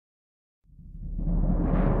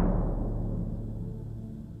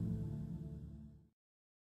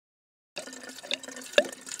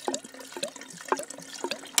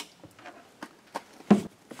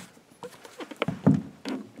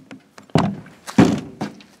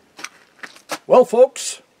Well,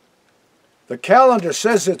 folks, the calendar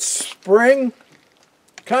says it's spring.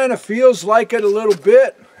 Kind of feels like it a little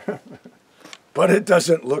bit, but it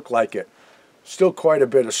doesn't look like it. Still quite a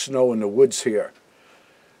bit of snow in the woods here.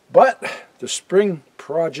 But the spring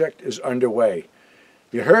project is underway.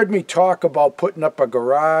 You heard me talk about putting up a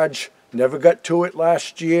garage. Never got to it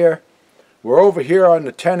last year. We're over here on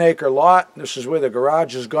the 10-acre lot. This is where the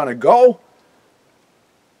garage is going to go.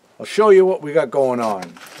 I'll show you what we got going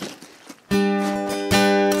on.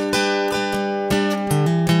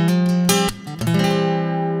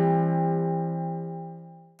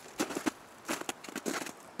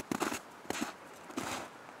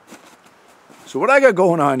 So what I got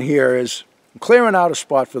going on here is I'm clearing out a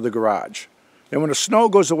spot for the garage. And when the snow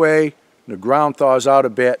goes away and the ground thaws out a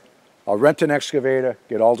bit, I'll rent an excavator,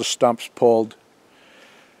 get all the stumps pulled.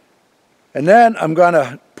 And then I'm going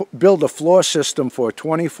to build a floor system for a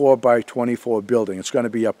 24 by 24 building. It's going to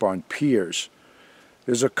be up on piers.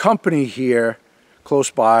 There's a company here close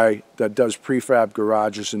by that does prefab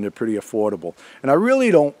garages, and they're pretty affordable. And I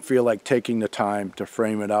really don't feel like taking the time to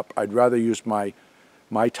frame it up. I'd rather use my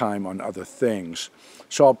time on other things.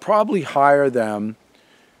 So I'll probably hire them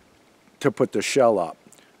to put the shell up.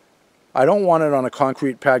 I don't want it on a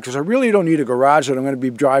concrete pad because I really don't need a garage that I'm going to be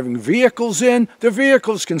driving vehicles in. The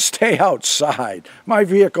vehicles can stay outside. My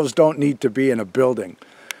vehicles don't need to be in a building.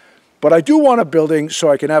 But I do want a building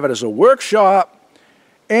so I can have it as a workshop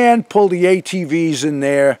and pull the ATVs in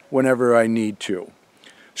there whenever I need to.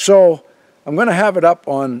 So I'm going to have it up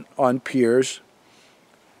on piers.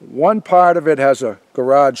 One part of it has a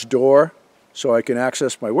garage door so I can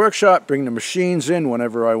access my workshop, bring the machines in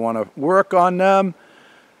whenever I want to work on them.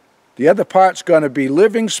 The other part's going to be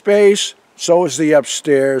living space, so is the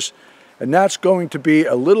upstairs, and that's going to be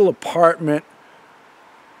a little apartment.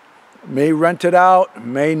 May rent it out,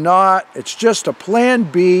 may not. It's just a plan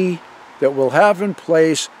B that we'll have in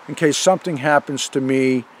place in case something happens to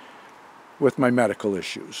me with my medical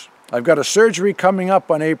issues. I've got a surgery coming up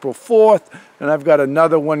on April 4th, and I've got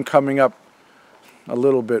another one coming up a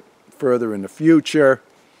little bit further in the future.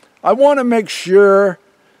 I want to make sure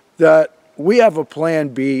that we have a plan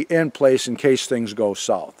B in place in case things go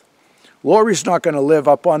south. Lori's not going to live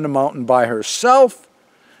up on the mountain by herself,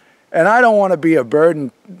 and I don't want to be a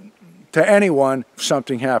burden to anyone if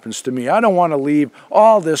something happens to me. I don't want to leave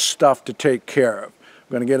all this stuff to take care of.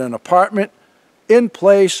 I'm going to get an apartment in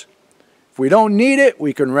place. If we don't need it,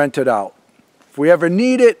 we can rent it out. If we ever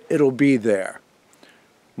need it, it'll be there.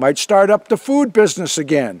 Might start up the food business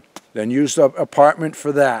again, then use the apartment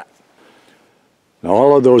for that. Now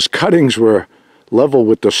all of those cuttings were level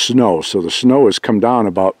with the snow, so the snow has come down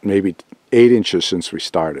about maybe 8 inches since we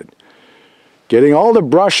started. Getting all the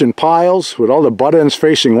brush in piles with all the butt ends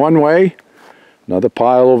facing one way, another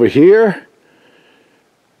pile over here,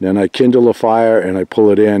 then I kindle a fire and I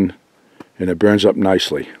pull it in and it burns up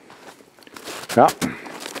nicely. Yeah.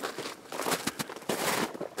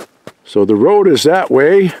 So the road is that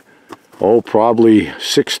way, probably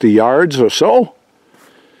 60 yards or so.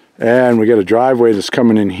 And we got a driveway that's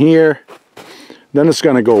coming in here. Then it's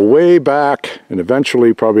going to go way back and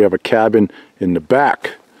eventually probably have a cabin in the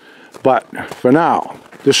back. But for now,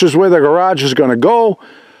 this is where the garage is going to go.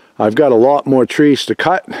 I've got a lot more trees to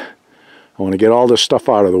cut. I want to get all this stuff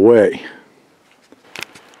out of the way.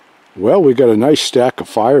 Well, we got a nice stack of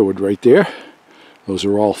firewood right there. Those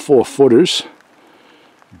are all 4-footers.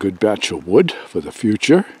 Good batch of wood for the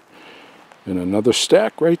future. And another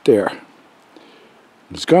stack right there.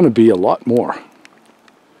 There's going to be a lot more.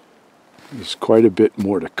 There's quite a bit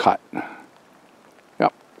more to cut.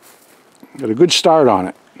 Yep. Got a good start on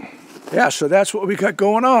it. Yeah, so that's what we got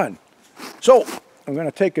going on. So, I'm going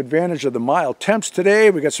to take advantage of the mild temps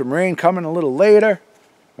today. We got some rain coming a little later.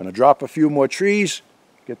 I'm going to drop a few more trees.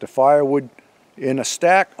 Get the firewood in a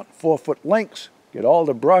stack on 4-foot lengths. Get all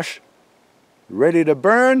the brush ready to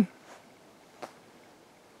burn.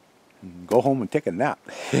 And go home and take a nap.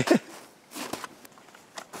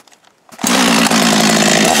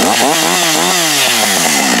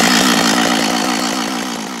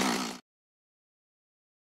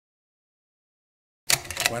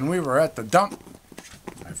 When we were at the dump,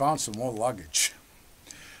 I found some more luggage.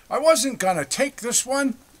 I wasn't going to take this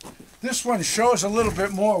one. This one shows a little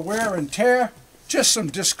bit more wear and tear, just some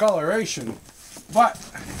discoloration. But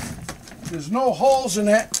there's no holes in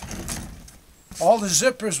it. All the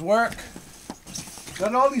zippers work.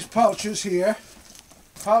 Got all these pouches here,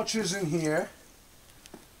 pouches in here.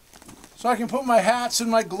 So I can put my hats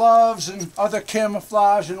and my gloves and other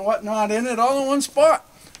camouflage and whatnot in it all in one spot.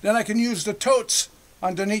 Then I can use the totes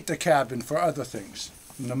underneath the cabin for other things.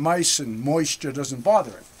 And the mice and moisture doesn't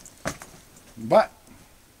bother it. But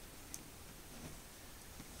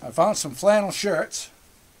I found some flannel shirts.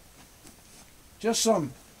 Just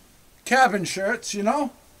some cabin shirts, you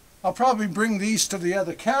know. I'll probably bring these to the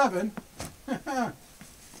other cabin. And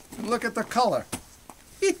look at the color.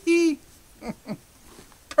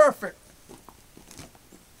 Perfect.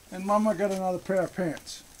 And Mama got another pair of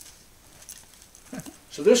pants.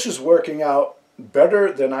 So this is working out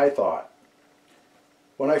better than I thought.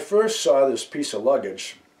 When I first saw this piece of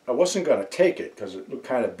luggage, I wasn't going to take it because it looked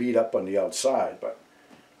kind of beat up on the outside, but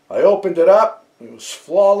I opened it up. It was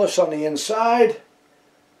flawless on the inside.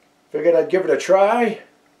 Figured I'd give it a try.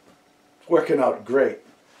 It's working out great.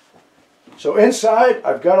 So inside,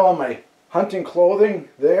 I've got all my hunting clothing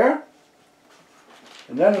there.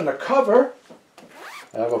 And then in the cover,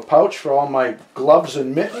 I have a pouch for all my gloves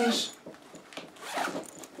and mittens.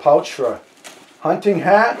 Pouch for hunting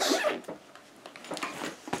hats.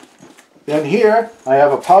 Then here, I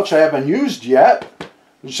have a pouch I haven't used yet,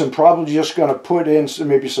 which I'm probably just going to put in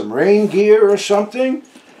maybe some rain gear or something.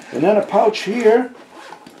 And then a pouch here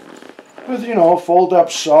with, you know,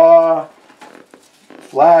 fold-up saw,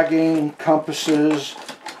 flagging, compasses,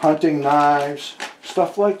 hunting knives,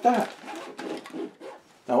 stuff like that.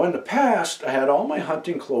 Now in the past, I had all my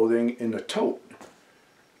hunting clothing in the tote,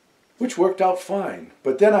 which worked out fine.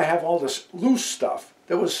 But then I have all this loose stuff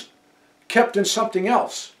that was kept in something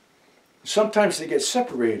else. Sometimes they get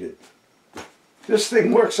separated. This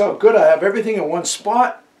thing works out good. I have everything in one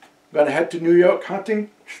spot. I'm going to head to New York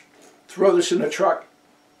hunting, throw this in the truck.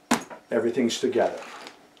 Everything's together.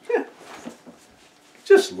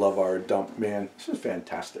 Just love our dump, man. This is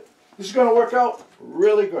fantastic. This is going to work out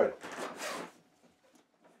really good.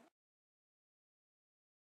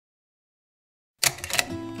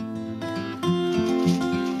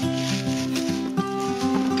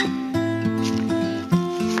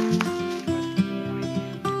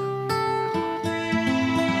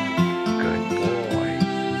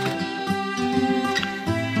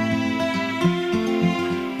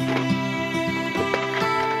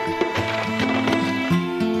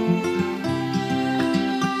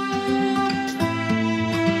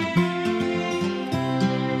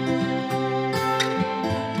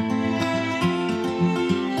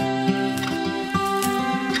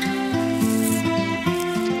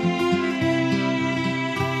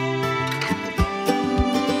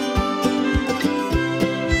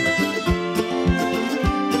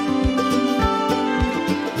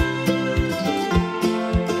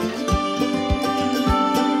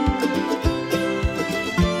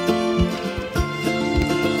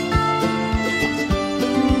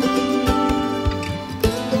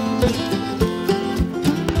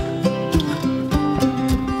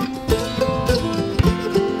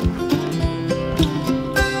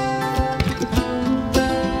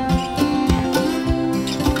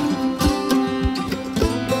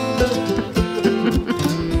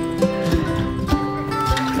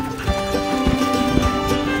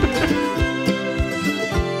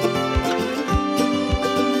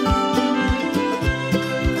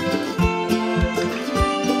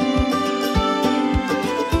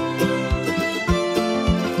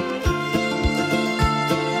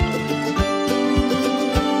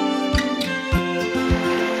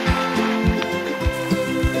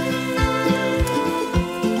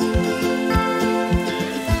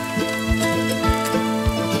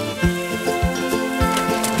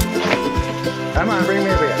 Come on, bring me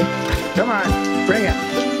over here. Come on, bring it.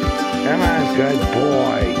 Come on, good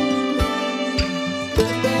boy.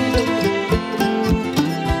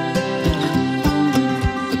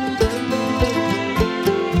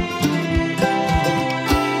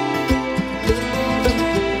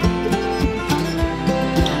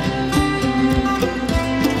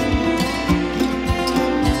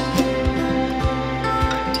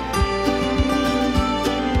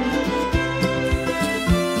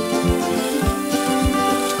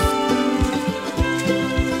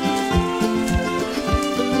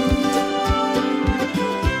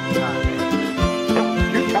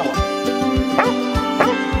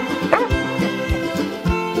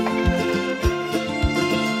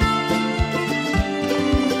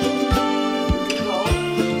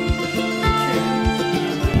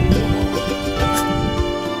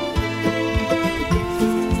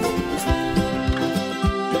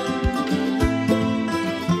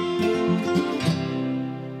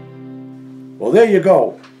 Well, there you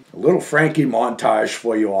go. A little Frankie montage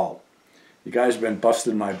for you all. You guys have been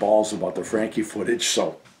busting my balls about the Frankie footage,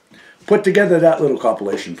 so put together that little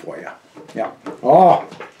compilation for you. Yeah. Oh,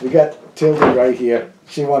 we got Tildy right here.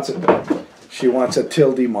 She wants a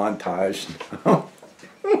Tildy montage.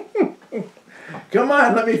 Come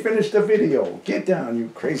on, let me finish the video. Get down, you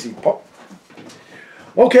crazy pup.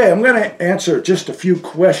 Okay, I'm going to answer just a few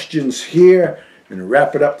questions here and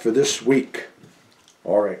wrap it up for this week.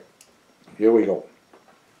 All right, here we go.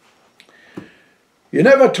 You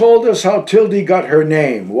never told us how Tildy got her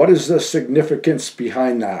name. What is the significance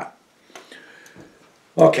behind that?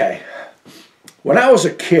 Okay, when I was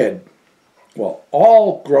a kid, well,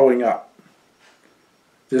 all growing up,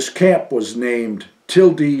 this camp was named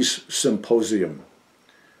Tildy's Symposium.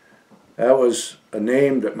 That was a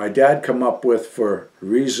name that my dad come up with for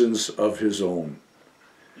reasons of his own.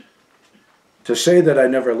 To say that I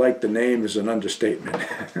never liked the name is an understatement,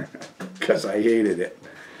 because I hated it.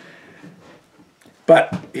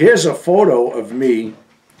 But here's a photo of me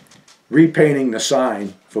repainting the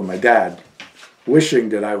sign for my dad, wishing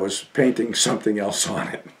that I was painting something else on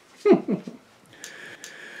it.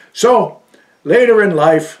 So, later in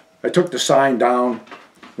life, I took the sign down.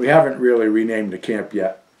 We haven't really renamed the camp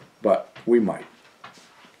yet, but we might.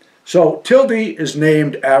 So, Tildy is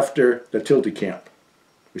named after the Tildy camp.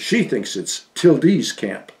 She thinks it's Tildy's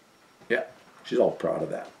camp. Yeah, she's all proud of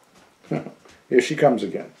that. Here she comes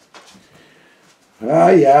again. Ah,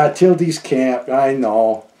 yeah, Tildy's camp, I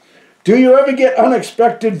know. Do you ever get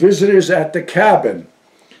unexpected visitors at the cabin?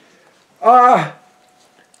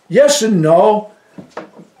 Yes and no.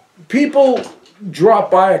 People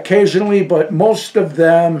drop by occasionally, but most of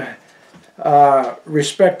them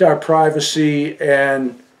respect our privacy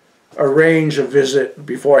and arrange a visit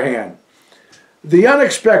beforehand. The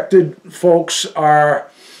unexpected folks are,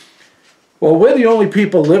 well, we're the only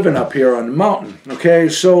people living up here on the mountain, okay?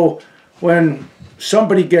 So when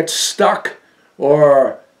somebody gets stuck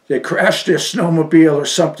or they crash their snowmobile or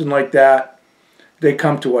something like that, they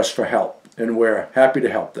come to us for help, and we're happy to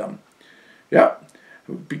help them. Yep.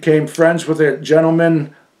 Became friends with a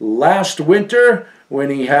gentleman last winter when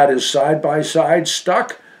he had his side-by-side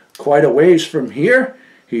stuck quite a ways from here.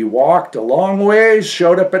 He walked a long ways,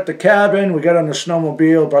 showed up at the cabin. We got on the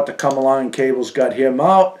snowmobile, about to come along, and cables got him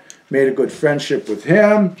out. Made a good friendship with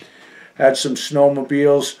him. Had some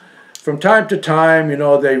snowmobiles. From time to time, you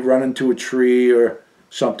know, they run into a tree or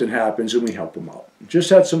something happens and we help them out. Just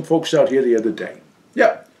had some folks out here the other day.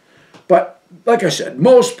 Yeah. But like I said,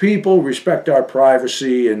 most people respect our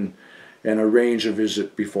privacy and arrange a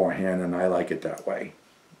visit beforehand, and I like it that way.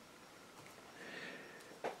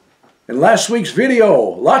 In last week's video,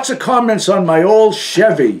 lots of comments on my old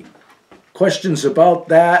Chevy. Questions about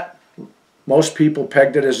that. Most people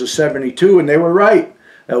pegged it as a 72, and they were right.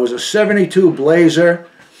 That was a 72 Blazer.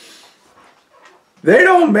 They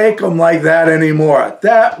don't make them like that anymore.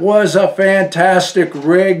 That was a fantastic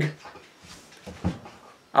rig.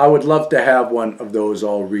 I would love to have one of those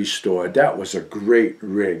all restored. That was a great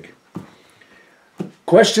rig.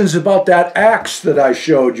 Questions about that axe that I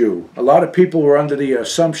showed you. A lot of people were under the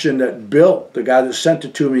assumption that Bill, the guy that sent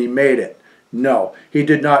it to me, made it. No, he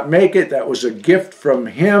did not make it. That was a gift from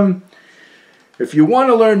him. If you want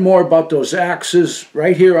to learn more about those axes,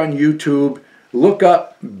 right here on YouTube, look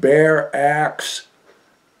up Bear Axe.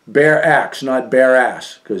 Bear Axe, not Bear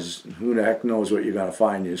Ass, because who the heck knows what you're going to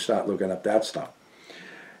find. You start looking up that stuff.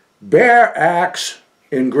 Bear Axe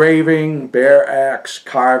engraving, Bear Axe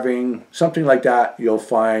carving, something like that, you'll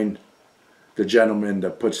find the gentleman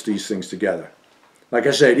that puts these things together. Like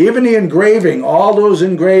I said, even the engraving, all those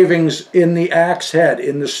engravings in the axe head,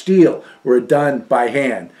 in the steel, were done by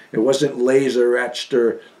hand. It wasn't laser etched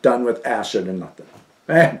or done with acid or nothing.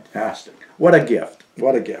 Fantastic. What a gift.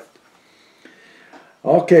 What a gift.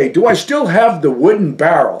 Okay, do I still have the wooden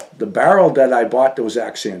barrel? The barrel that I bought those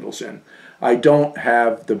axe handles in. I don't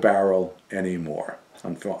have the barrel anymore.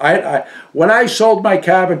 When I sold my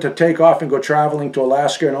cabin to take off and go traveling to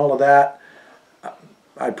Alaska and all of that,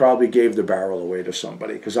 I probably gave the barrel away to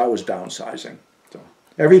somebody because I was downsizing. So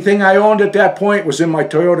everything I owned at that point was in my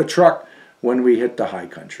Toyota truck when we hit the high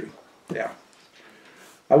country. Yeah.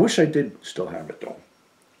 I wish I did still have it though.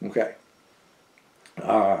 Okay.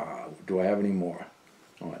 Do I have any more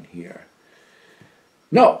on here?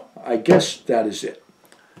 No, I guess that is it.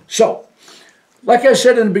 So, like I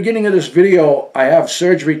said in the beginning of this video, I have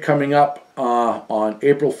surgery coming up on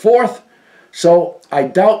April 4th. So I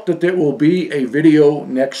doubt that there will be a video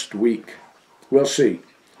next week. We'll see.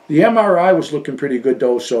 The MRI was looking pretty good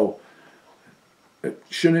though, so it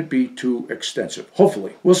shouldn't be too extensive.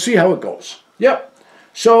 Hopefully. We'll see how it goes. Yep.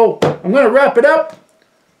 So I'm going to wrap it up.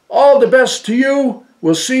 All the best to you.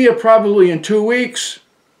 We'll see you probably in 2 weeks.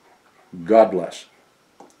 God bless.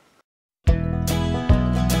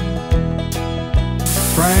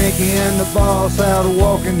 Frankie and the boss out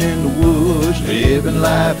walking in the woods, living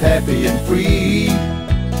life happy and free.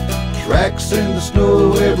 Tracks in the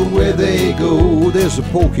snow everywhere they go, there's a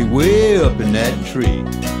pokey way up in that tree.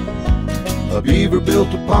 A beaver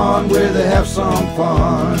built a pond where they have some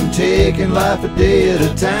fun, taking life a day at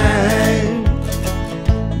a time.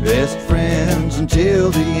 Best friends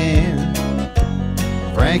until the end.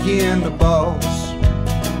 Frankie and the boss.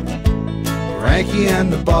 Frankie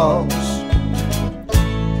and the boss.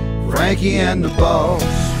 Frankie and the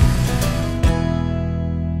boss.